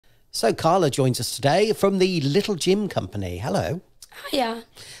So Karla joins us today from the Little Gym Company. Hello. Hiya.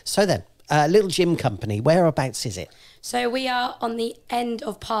 So then, Little Gym Company, whereabouts is it? So we are on the end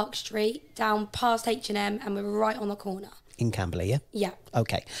of Park Street, down past H&M, and we're right on the corner. In Camberley, yeah? Yeah.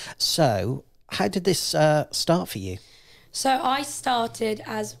 Okay. So, how did this start for you? So I started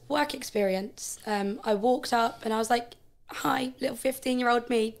as work experience. I walked up and I was like, hi, little 15-year-old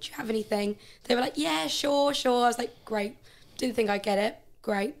me, do you have anything? They were like, yeah, sure. I was like, great. Didn't think I'd get it.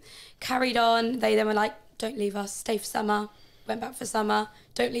 Great. Carried on. They then were like, don't leave us, stay for summer. Went back for summer.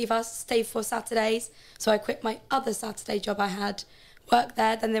 Don't leave us, stay for Saturdays. So I quit my other Saturday job I had, worked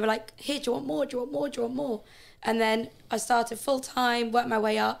there. Then they were like, here, do you want more? Do you want more? Do you want more? And then I started full-time, worked my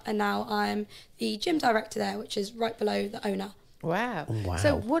way up, and now I'm the gym director there, which is right below the owner. Wow. Wow.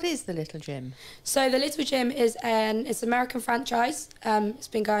 So what is the Little Gym? So the Little Gym is it's an American franchise. It's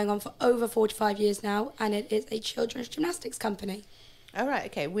been going on for over 45 years now, and it is a children's gymnastics company. All right,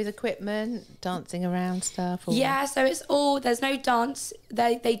 okay, with equipment, dancing around stuff? Or... Yeah, so it's all, there's no dance.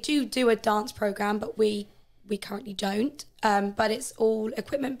 They do a dance program, but we currently don't. But it's all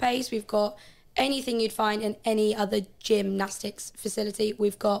equipment-based. We've got anything you'd find in any other gymnastics facility.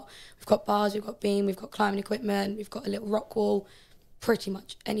 We've got bars, we've got beam, we've got climbing equipment, we've got a little rock wall, pretty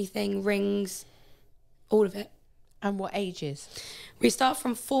much anything, rings, all of it. And what ages? We start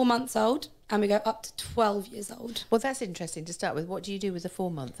from 4 months old and we go up to 12 years old. Well, that's interesting to start with. What do you do with a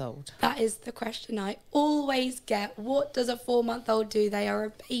 4-month-old? That is the question I always get. What does a 4-month-old do? They are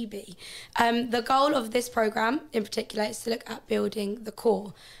a baby. The goal of this program in particular is to look at building the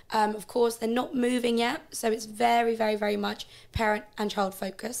core. Of course, they're not moving yet, so it's very, very, very much parent and child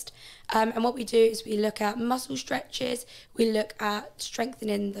focused. And what we do is we look at muscle stretches, we look at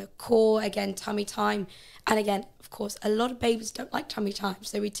strengthening the core, again, tummy time. And again, of course, a lot of babies don't like tummy time,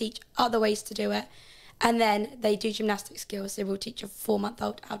 so we teach other ways to do it. And then they do gymnastic skills. So we'll teach a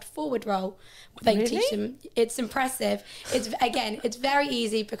 4-month-old how to forward roll. They Really? teach them. It's impressive. It's very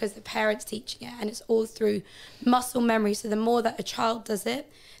easy because the parent's teaching it, and it's all through muscle memory. So the more that a child does it,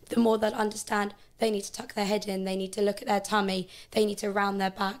 the more they'll understand they need to tuck their head in, they need to look at their tummy, they need to round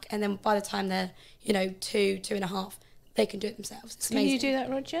their back, and then by the time they're 2.5, they can do it themselves. It's amazing. Can you do that,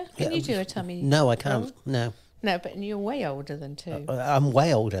 Roger? Can you do a tummy? No, I can't. roll? No. No, but you're way older than 2. I'm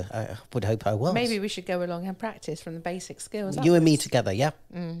way older. I would hope I was. Maybe we should go along and practice from the basic skills. You and me upwards. together, yeah?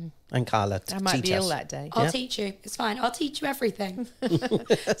 And Karla, I might teach be us. ill that day. I'll teach you. It's fine. I'll teach you everything.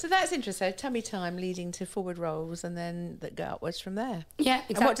 So that's interesting. So tummy time leading to forward rolls and then that go upwards from there. Yeah,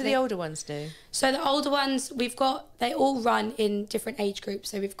 exactly. And what do the older ones do? So the older ones, they all run in different age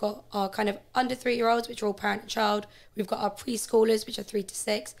groups. So we've got our kind of under 3-year-olds, which are all parent and child. We've got our preschoolers, which are 3 to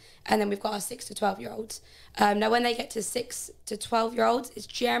 6. And then we've got our 6 to 12-year-olds. Now, when they get to 6 to 12-year-olds, it's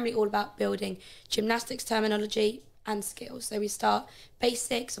generally all about building gymnastics terminology and skills. So we start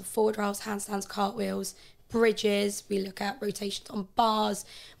basics of forward rolls, handstands, cartwheels, bridges. We look at rotations on bars.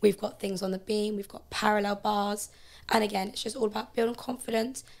 We've got things on the beam. We've got parallel bars. And again, it's just all about building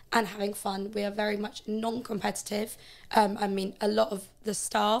confidence and having fun. We are very much non-competitive. I mean, a lot of the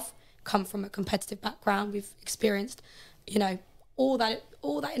staff come from a competitive background. We've experienced, all that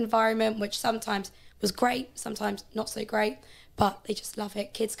environment, which sometimes was great, sometimes not so great, but they just love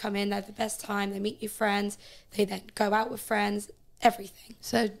it. Kids come in, they have the best time, they meet new friends, they then go out with friends, everything.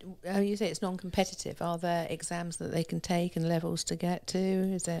 So you say it's non-competitive. Are there exams that they can take and levels to get to?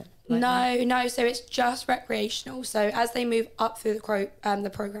 Is it? Like that? No. So it's just recreational. So as they move up through the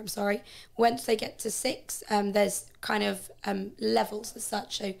program, once they get to 6, there's kind of levels as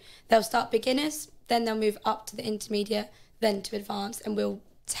such. So they'll start beginners, then they'll move up to the intermediate, then to advanced, and we'll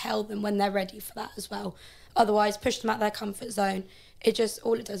tell them when they're ready for that as well. Otherwise, push them out their comfort zone.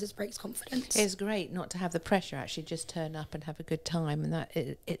 All it does is breaks confidence. It's great not to have the pressure, actually just turn up and have a good time, and that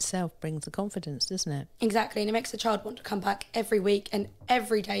itself brings the confidence, doesn't it? Exactly, and it makes the child want to come back every week and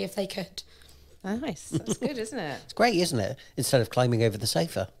every day if they could. Nice. That's good, isn't it? It's great, isn't it? Instead of climbing over the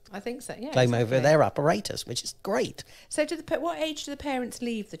sofa. I think so, yeah. Climb over exactly. their apparatus, which is great. So what age do the parents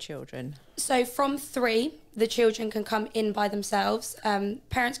leave the children? So from 3, the children can come in by themselves.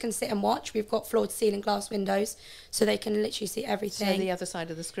 Parents can sit and watch. We've got floor-to-ceiling glass windows, so they can literally see everything. So the other side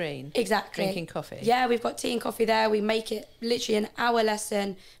of the screen? Exactly. Drinking coffee? Yeah, we've got tea and coffee there. We make it literally an hour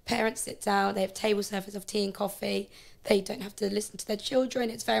lesson. Parents sit down. They have table service of tea and coffee. They don't have to listen to their children.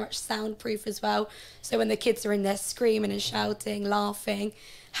 It's very much soundproof as well. So when the kids are in there screaming and shouting, laughing,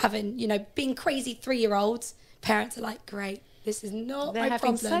 being crazy 3-year-olds, parents are like, great, this is not They're my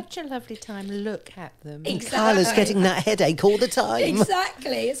having problem. such a lovely time. Look at them. Exactly. Karla's getting that headache all the time.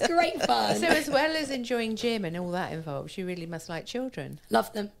 Exactly. It's great fun. So as well as enjoying gym and all that involves, you really must like children.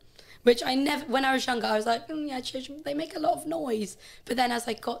 Love them. which I never, when I was younger, I was like, yeah, children, they make a lot of noise. But then as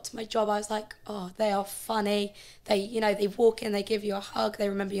I got to my job, I was like, oh, they are funny. They, you know, they walk in, they give you a hug, they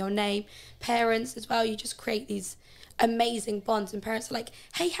remember your name. Parents as well, you just create these amazing bonds, and parents are like,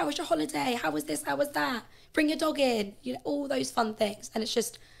 hey, how was your holiday? How was this? How was that? Bring your dog in, you know, all those fun things. And it's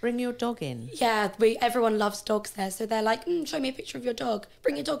just... Bring your dog in? Yeah, everyone loves dogs there. So they're like, show me a picture of your dog.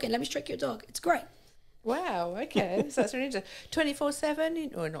 Bring your dog in, let me stroke your dog. It's great. Wow, okay. So that's really interesting.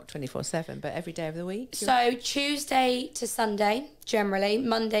 24/7, or not 24/7, but every day of the week? So Tuesday to Sunday, generally.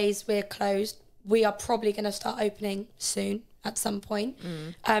 Mondays we're closed. We are probably going to start opening soon at some point.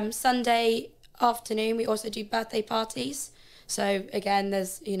 Sunday afternoon, we also do birthday parties. So again,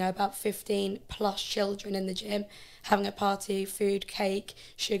 there's, you know, about 15 plus children in the gym having a party, food, cake,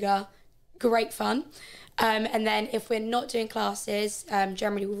 sugar, great fun. And then if we're not doing classes,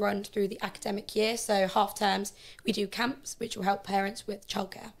 generally we run through the academic year. So half terms, we do camps, which will help parents with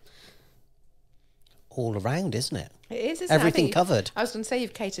childcare. All around, isn't it? It is, isn't everything it? covered. I was going to say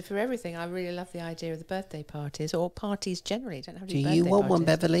you've catered for everything. I really love the idea of the birthday parties, or parties generally. Don't have to be Do birthday you want parties. one,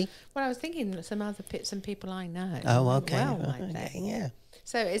 Beverly? Well, I was thinking some other some people I know. Oh, okay. Well, might Okay, they? yeah.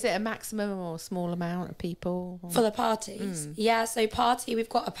 So is it a maximum or small amount of people? For the parties? Yeah, so party, we've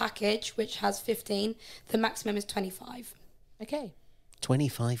got a package which has 15. The maximum is 25. Okay.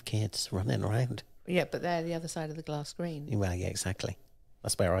 25 kids running around. Yeah, but they're the other side of the glass screen. Well, yeah, exactly.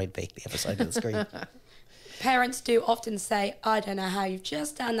 That's where I'd be, the other side of the screen. Parents do often say, I don't know how you've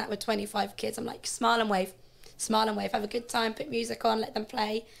just done that with 25 kids. I'm like, smile and wave. Smile and wave. Have a good time, put music on, let them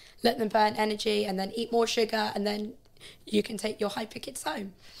play, let them burn energy, and then eat more sugar, and then you can take your hyper kids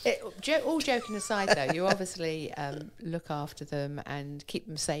home. All joking aside, though, you obviously look after them and keep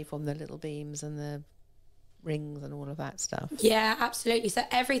them safe on the little beams and the rings and all of that stuff. Yeah, absolutely. So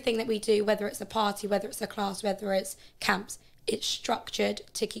everything that we do, whether it's a party, whether it's a class, whether it's camps, it's structured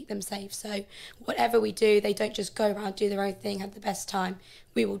to keep them safe. So whatever we do, they don't just go around, do their own thing, have the best time.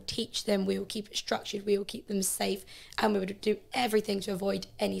 We will teach them, we will keep it structured, we will keep them safe, and we would do everything to avoid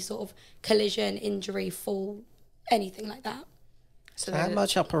any sort of collision, injury, fall, anything like that. So how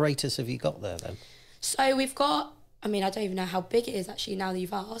much apparatus have you got there then? So we've got, I mean, I don't even know how big it is actually now that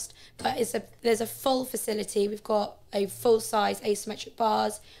you've asked, but there's a full facility. We've got a full-size asymmetric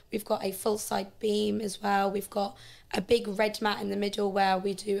bars. We've got a full-size beam as well. We've got a big red mat in the middle where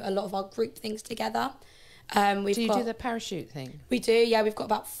we do a lot of our group things together. Do you do the parachute thing? We do, yeah. We've got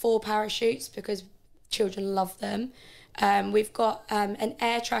about 4 parachutes because children love them. We've got an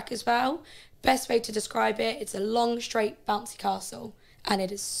air track as well. Best way to describe it, it's a long, straight, bouncy castle, and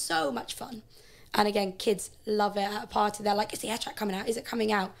it is so much fun. And again, kids love it at a party. They're like, is the air track coming out? Is it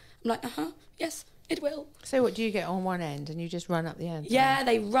coming out? I'm like, yes, it will. So what do you get on one end and you just run up the end? Yeah,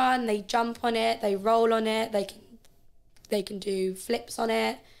 they run, they jump on it, they roll on it, they can do flips on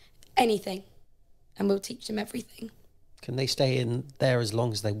it, anything. And we'll teach them everything. Can they stay in there as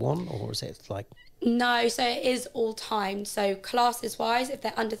long as they want, or is it like... No, so it is all timed. So classes wise, if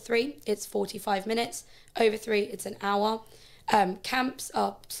they're under 3, it's 45 minutes. Over 3, it's an hour. Camps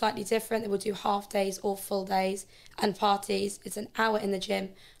are slightly different. They will do half days or full days. And parties, it's an hour in the gym,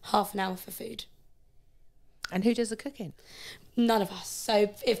 half an hour for food. And who does the cooking? None of us.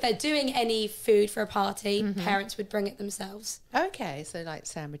 So if they're doing any food for a party, parents would bring it themselves. Okay, so like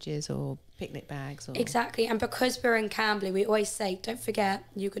sandwiches or picnic bags. Or... Exactly. And because we're in Camberley, we always say, don't forget,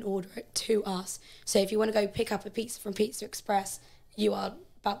 you can order it to us. So if you want to go pick up a pizza from Pizza Express, you are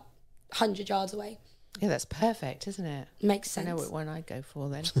about 100 yards away. Yeah, that's perfect, isn't it? Makes sense. I know what one I'd go for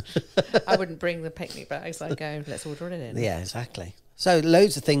then. I wouldn't bring the picnic bags. I'd go, let's order it in. Yeah, exactly. So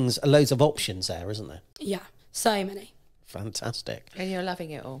loads of things, loads of options there, isn't there? Yeah, so many. Fantastic. And you're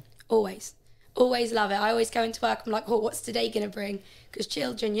loving it all? Always. Always love it. I always go into work, I'm like, what's today going to bring? Because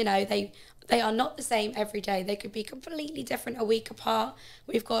children, you know, they are not the same every day. They could be completely different a week apart.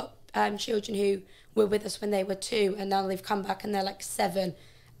 We've got children who were with us when they were 2 and now they've come back and they're like 7.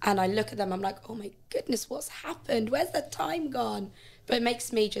 And I look at them, I'm like, oh my goodness, what's happened? Where's the time gone? But it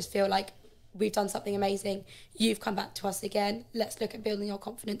makes me just feel like we've done something amazing. You've come back to us again. Let's look at building your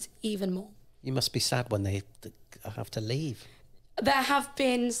confidence even more. You must be sad when they have to leave. There have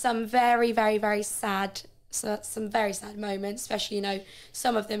been some very, very, very sad, some very sad moments, especially, you know,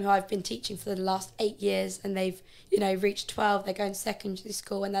 some of them who I've been teaching for the last 8 years and they've, you know, reached 12, they're going to secondary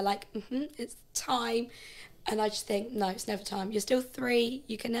school and they're like, it's time. And I just think, no, it's never time. You're still 3.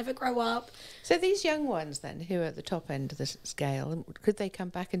 You can never grow up. So these young ones then, who are at the top end of the scale, could they come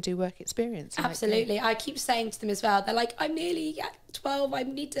back and do work experience? Absolutely. I keep saying to them as well, they're like, I'm nearly at 12. I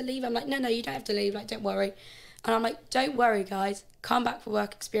need to leave. I'm like, no, you don't have to leave. Like, don't worry. And I'm like, don't worry, guys. Come back for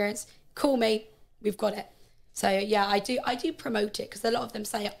work experience. Call me. We've got it. So yeah, I do promote it, because a lot of them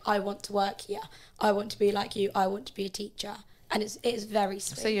say, I want to work here, I want to be like you, I want to be a teacher, and it is very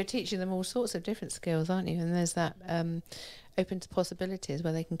sweet. So you're teaching them all sorts of different skills, aren't you? And there's that open to possibilities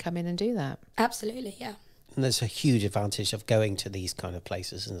where they can come in and do that. Absolutely, yeah. And there's a huge advantage of going to these kind of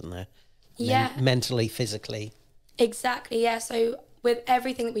places, isn't there? Yeah. Mentally, physically. Exactly, yeah. So with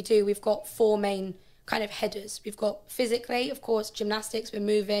everything that we do, we've got 4 main kind of headers. We've got physically, of course, gymnastics, we're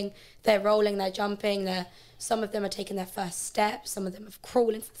moving, they're rolling, they're jumping, some of them are taking their first steps, some of them are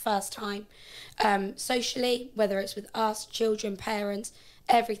crawling for the first time. Socially, whether it's with us, children, parents,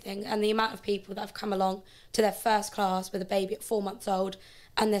 everything, and the amount of people that have come along to their first class with a baby at 4 months old,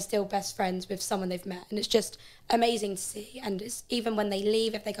 and they're still best friends with someone they've met, and it's just amazing to see. And it's, even when they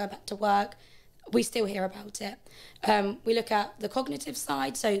leave, if they go back to work, we still hear about it. We look at the cognitive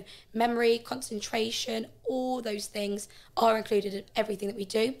side, so memory, concentration, all those things are included in everything that we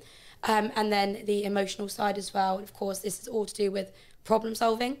do. And then the emotional side as well. And of course, this is all to do with problem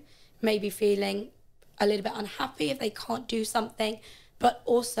solving, maybe feeling a little bit unhappy if they can't do something, but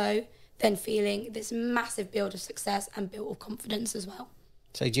also then feeling this massive build of success and build of confidence as well.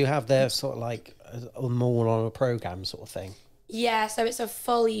 So do you have their sort of like a more on a program sort of thing? Yeah, so it's a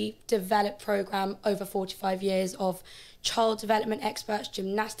fully developed program over 45 years of child development experts,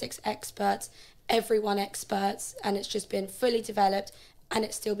 gymnastics experts, everyone experts, and it's just been fully developed, and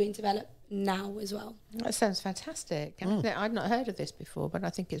it's still being developed now as well. That sounds fantastic. I'd not heard of this before, but I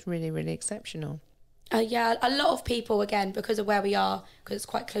think it's really, really exceptional. Yeah, a lot of people, again, because of where we are, because it's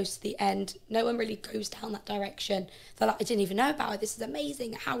quite close to the end, no one really goes down that direction. They're like, I didn't even know about it. This is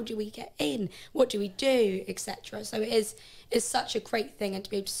amazing. How do we get in? What do we do? Etc. So it's such a great thing, and to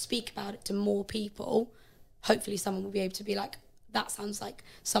be able to speak about it to more people, hopefully someone will be able to be like, that sounds like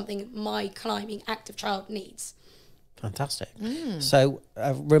something my climbing active child needs. Fantastic. So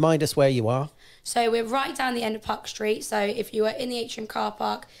remind us where you are. So we're right down the end of Park Street. So if you are in the Atrium car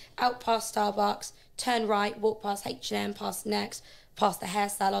park, out past Starbucks, turn right, walk past H&M, past Next, past the hair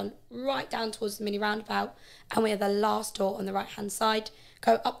salon, right down towards the mini roundabout, and we are the last door on the right-hand side.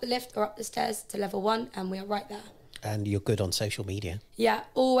 Go up the lift or up the stairs to level 1, and we are right there. And you're good on social media. Yeah,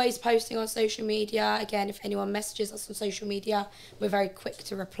 always posting on social media. Again, if anyone messages us on social media, we're very quick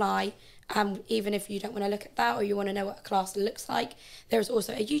to reply. Even if you don't want to look at that, or you want to know what a class looks like, there is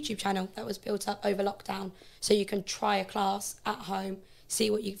also a YouTube channel that was built up over lockdown, so you can try a class at home, see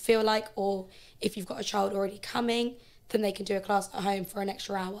what you feel like, or if you've got a child already coming, then they can do a class at home for an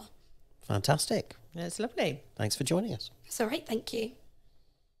extra hour. Fantastic. That's lovely. Thanks for joining us. That's all right, thank you.